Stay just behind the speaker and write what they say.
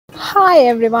Hi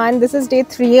everyone, this is day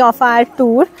 3 of our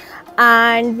tour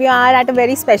and we are at a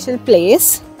very special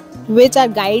place which our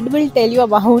guide will tell you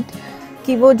about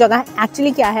कि वो जगह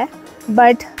actually क्या है.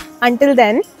 But until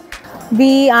then we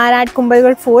are at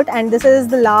Kumbhalgarh fort and this is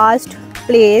the last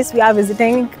place we are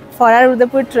visiting for our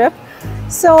Udaipur trip.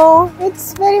 So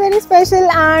it's very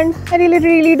special and I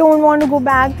really don't want to go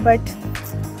back, but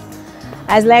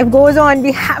as life goes on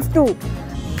we have to.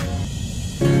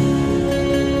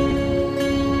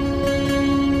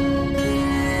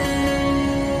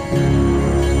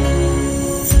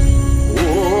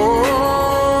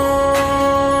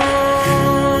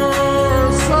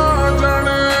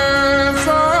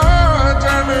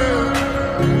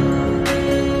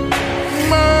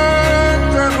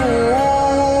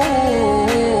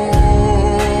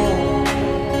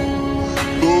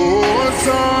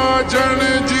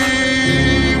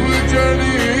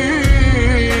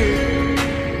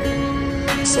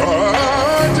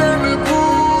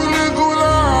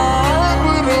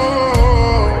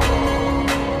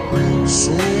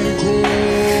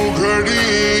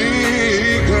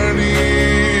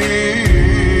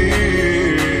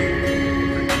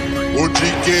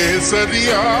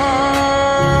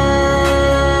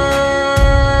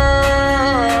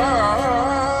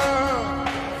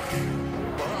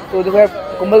 तो देखो यार,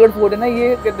 Kumbhalgarh fort है ना,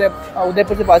 ये कहते हैं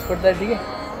उदयपुर से पास पड़ता है. ठीक है,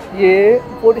 ये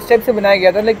फोर्ट इस टाइप से बनाया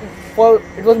गया था, like for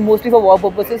it was mostly for war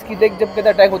purposes की. जब कहते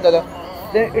अटैक होता था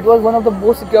then it was one of the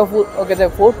most secure कहते हैं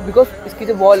फोर्ट, बिकॉज इसकी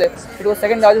जो वॉल है it was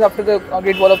second largest after the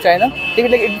great wall of China. ठीक है,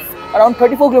 like it's around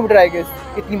 34 kilometre I guess,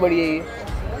 इतनी बड़ी है ये.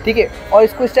 ठीक है, और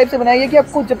इसको इस टाइप से बनाया गया कि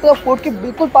आपको जब तक आप फोर्ट के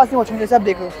बिल्कुल पास नहीं पहुँचेंगे, जैसे आप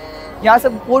देख रहे हो यहाँ से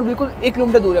फोर्ट बिल्कुल 1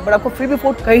 किलोमीटर दूर है, बट आपको फिर भी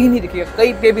फोर्ट कहीं नहीं दिखेगा,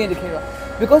 कहीं पे भी नहीं दिखेगा,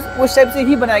 बिकॉज वो इस टाइप से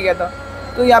ही बनाया गया था.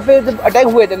 तो यहाँ पे जब अटैक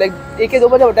हुए थे, लाइक 1 या 2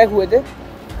 बार जब अटैक हुए थे,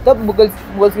 तब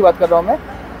मुगल्स की बात कर रहा हूँ मैं,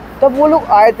 तब वो लोग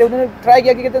आए थे, उन्होंने ट्राई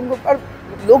किया कि कहते हैं उनको, और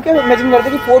लोग क्या इमेजिन करते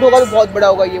हैं कि फोर्ट होगा तो बहुत बड़ा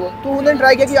होगा ये वो, तो उन्होंने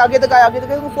ट्राई किया कि आगे तक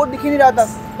आए, वो फोर्ट दिख ही नहीं रहा था.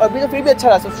 और अभी तो फिर भी अच्छा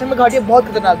रास्ता, उस टाइम में घाटियाँ बहुत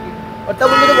खतरनाक थी, और तब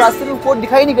उनको जब रास्ते में फोर्ट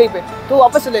दिखाई नहीं कहीं पे, तो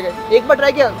वापस चले गए. एक बार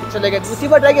ट्राई किया चले गए, दूसरी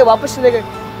बार ट्राई किया वापस चले गए.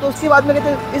 तो उसके बाद में कहते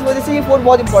हैं इस वजह से ये फोर्ट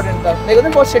बहुत इंपॉर्टेंट था,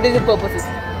 लेकिन बहुत स्ट्रेटेजिक पर्पसेस.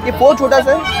 ये फोर्ट छोटा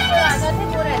सा है,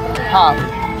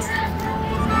 हाँ,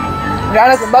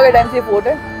 राणा कुंभा के टाइम से ये फोर्ट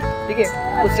है. ठीक है,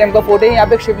 उस टाइम का फोर्ट है. यहाँ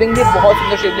पे एक शिवलिंग भी, बहुत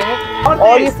सुंदर शिवलिंग है,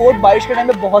 और ये फोर्ट बारिश के टाइम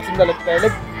में बहुत सुंदर लगता है.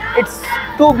 Like it's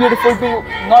to beautiful to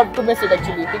not to miss it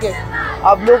actually. ठीक है,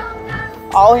 आप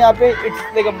लोग आओ यहाँ पे, it's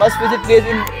like a must visit place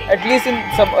in at least in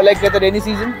सब लाइक कहते हैं रेनी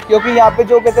सीजन, क्योंकि यहाँ पे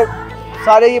जो कहते हैं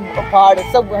सारे ये पहाड़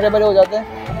सब हरे भरे हो जाते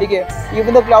हैं. ठीक है,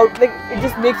 even the cloud like it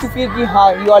just makes you feel कि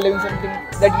हाँ you are living something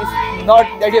that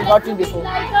you have not seen before.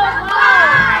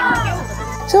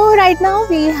 So right now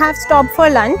we have stopped for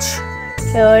lunch.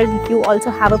 Here you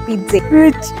also have a pizza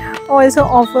which also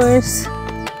offers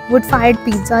wood-fired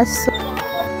pizzas.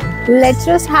 So let's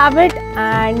just have it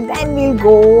and then we'll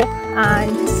go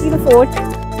and see the fort.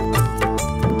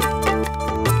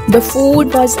 The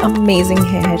food was amazing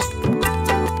here.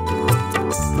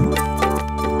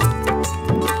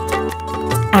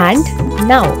 And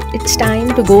now it's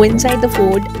time to go inside the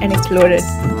fort and explore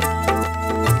it.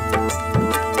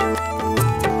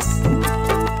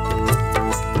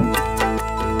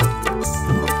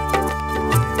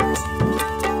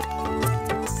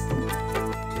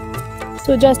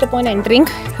 So just upon entering,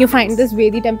 you find this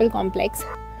Vedi temple complex,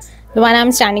 the one I'm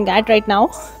standing at right now.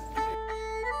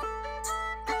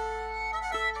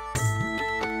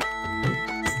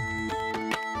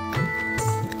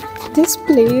 This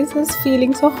place is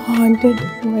feeling so haunted.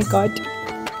 Oh my god.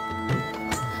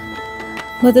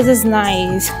 But this is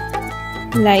nice,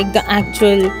 like the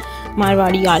actual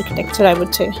Marwadi architecture, I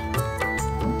would say.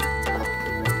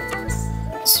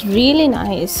 It's really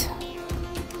nice.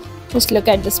 Just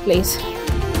look at this place.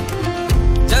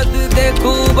 जद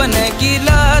देखू बने की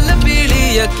लाल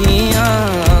पीली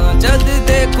अखियाँ, जद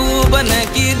देखू बने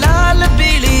की लाल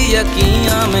पीली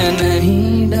अखियाँ, मैं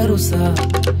नहीं डरू सा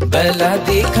पहला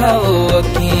दिखाओ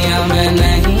अखियाँ, मैं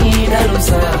नहीं डरू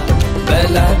सा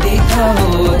पहला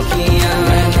दिखाओ अखियाँ,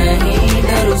 मैं नहीं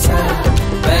डरू सा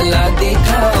पहला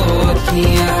दिखाओ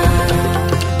अखियाँ.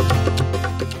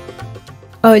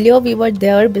 Earlier we were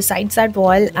there besides that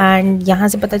wall and यहाँ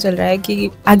से पता चल रहा है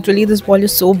कि actually this wall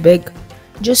is so big.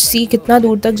 Just see कितना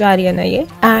दूर तक जा रही है ना ये,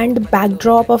 and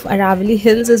backdrop of Aravalli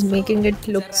Hills is making it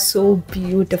look so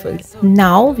beautiful.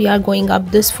 Now we are going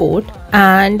up this fort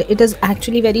and it is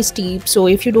actually very steep, so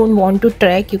if you don't want to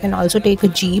trek you can also take a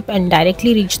jeep and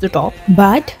directly reach the top.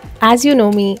 But as you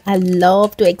know me, I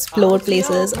love to explore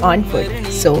places on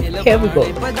foot, so here we go.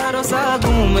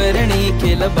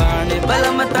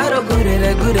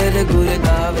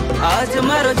 आज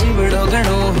मारो जीवड़ो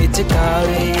गणो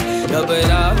हिचकावे,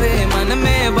 घबरावे मन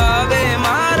में बावे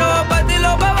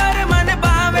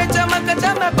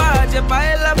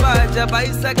चबाई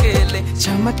सकेले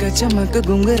चमक चमक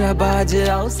घुंघरा बाज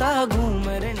आओ सा घूम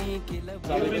रणी की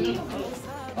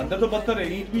अंदर तो पत्थर है,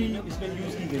 ईंट भी इसमें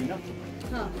यूज की गई ना।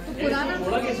 हाँ, तो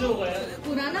पुराना कैसे होगा यार?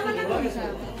 पुराना वाला कौन सा?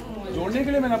 जोड़ने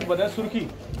के लिए मैंने आपको बताया सुर्खी,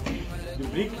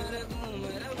 जो ब्रिक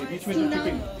के बीच में जो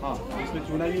चिपिंग, हाँ इसमें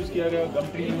चूना यूज किया गया,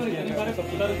 गम ट्री यूज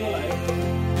किया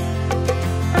गया।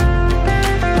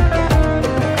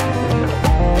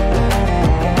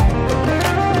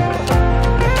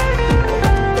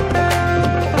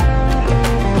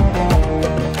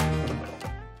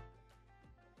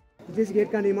 जिस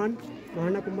गेट का निर्माण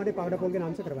महाराणा कुंभा ने पावड़ा पोल के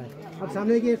नाम से करवाया। अब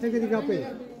सामने देखिए स्ट्रक्चर दिख रहा है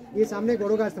आपको, ये सामने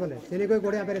घोड़ों का अस्तबल है। सैनिकों के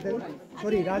घोड़े यहाँ पे रहते हैं,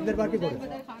 सॉरी राज दरबार के घोड़े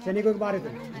सैनिकों के बाहर रहते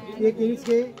हैं। ये किंग्स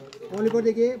के ओनली पर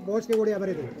देखिए बॉस के घोड़े यहाँ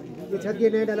पे रहते हैं। ये छत के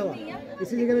नया डाला हुआ,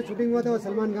 इसी जगह में शूटिंग हुआ था और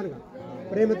सलमान खान का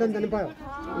प्रेम रतन धन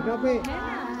पायो पे।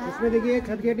 इसमें देखिए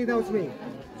छत गेट नहीं था, उसमें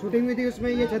शूटिंग हुई थी, उसमें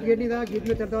ये छत गेट नहीं था, गीत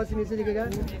में चलता हुआ सीन इसी जगह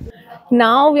का।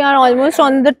 Now we are almost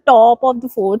on the top of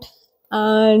the fort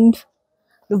and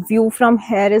the view from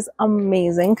here is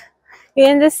amazing. You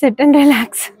can just sit and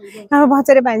relax. यहाँ पे बहुत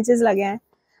सारे benches लगे हैं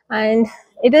and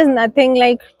it is nothing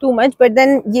like too much. But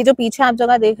then ये जो पीछे आप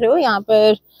जगह देख रहे हो यहाँ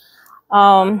पर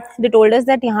they told us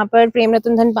that यहाँ पर प्रेम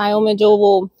रतन धन पायो में जो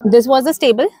वो this was a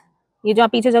stable. ये जो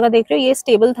आप पीछे जगह देख रहे हो ये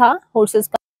stable था horses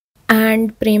का।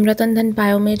 एंड प्रेम रतन धन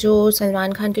पायो में जो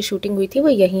सलमान खान की शूटिंग हुई थी वो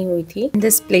यहीं हुई थी।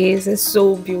 This place is so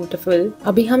beautiful.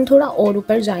 अभी हम थोड़ा और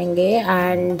ऊपर जाएंगे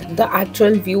एंड द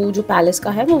एक्चुअल व्यू जो पैलेस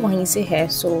का है वो वहीं से है।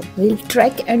 So will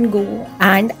track and go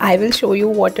and I will show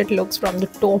you what it looks from the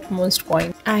top most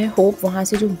point. I hope वहाँ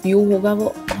से जो व्यू होगा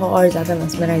वो और ज़्यादा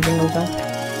मेस्मराइजिंग होगा।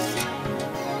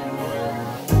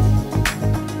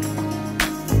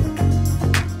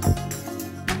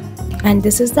 And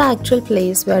this is the actual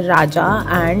place where Raja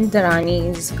and the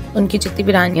Ranis, उनकी जितनी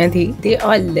भी रानियाँ थी, they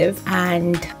all live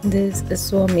and this is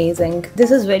so amazing.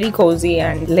 This is very cozy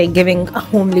and like giving a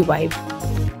homely vibe.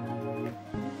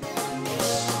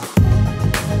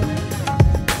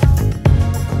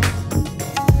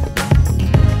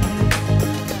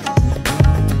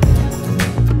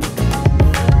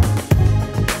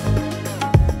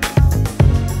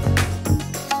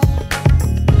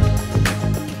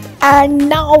 And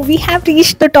now we have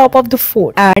reached the top of the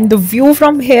fort and the view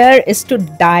from here is to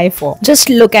die for. Just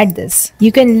look at this.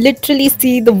 You can literally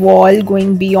see the wall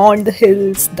going beyond the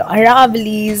hills, the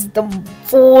Aravallis, the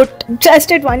fort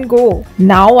just at one go.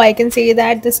 Now I can say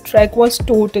that this trek was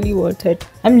totally worth it.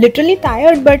 I'm literally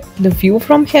tired but the view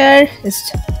from here is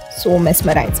so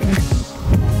mesmerizing.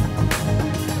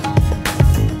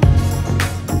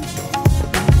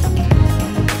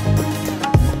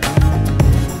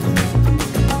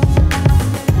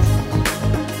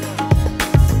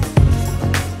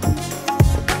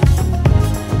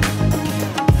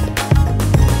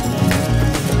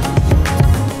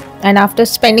 And after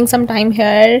spending some time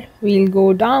here, we'll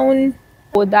go down.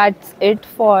 So that's it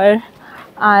for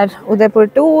our Udaipur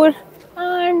tour.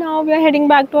 And now we are heading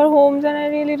back to our homes and I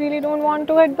really don't want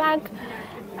to head back.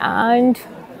 And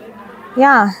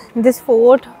yeah, this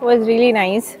fort was really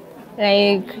nice.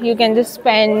 Like you can just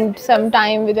spend some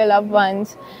time with your loved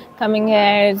ones coming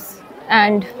here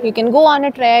and you can go on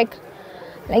a trek.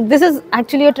 Like this is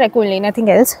actually a trek only, nothing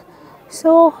else.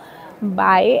 So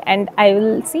bye and I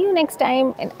will see you next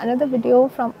time in another video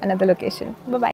from another location. Bye bye.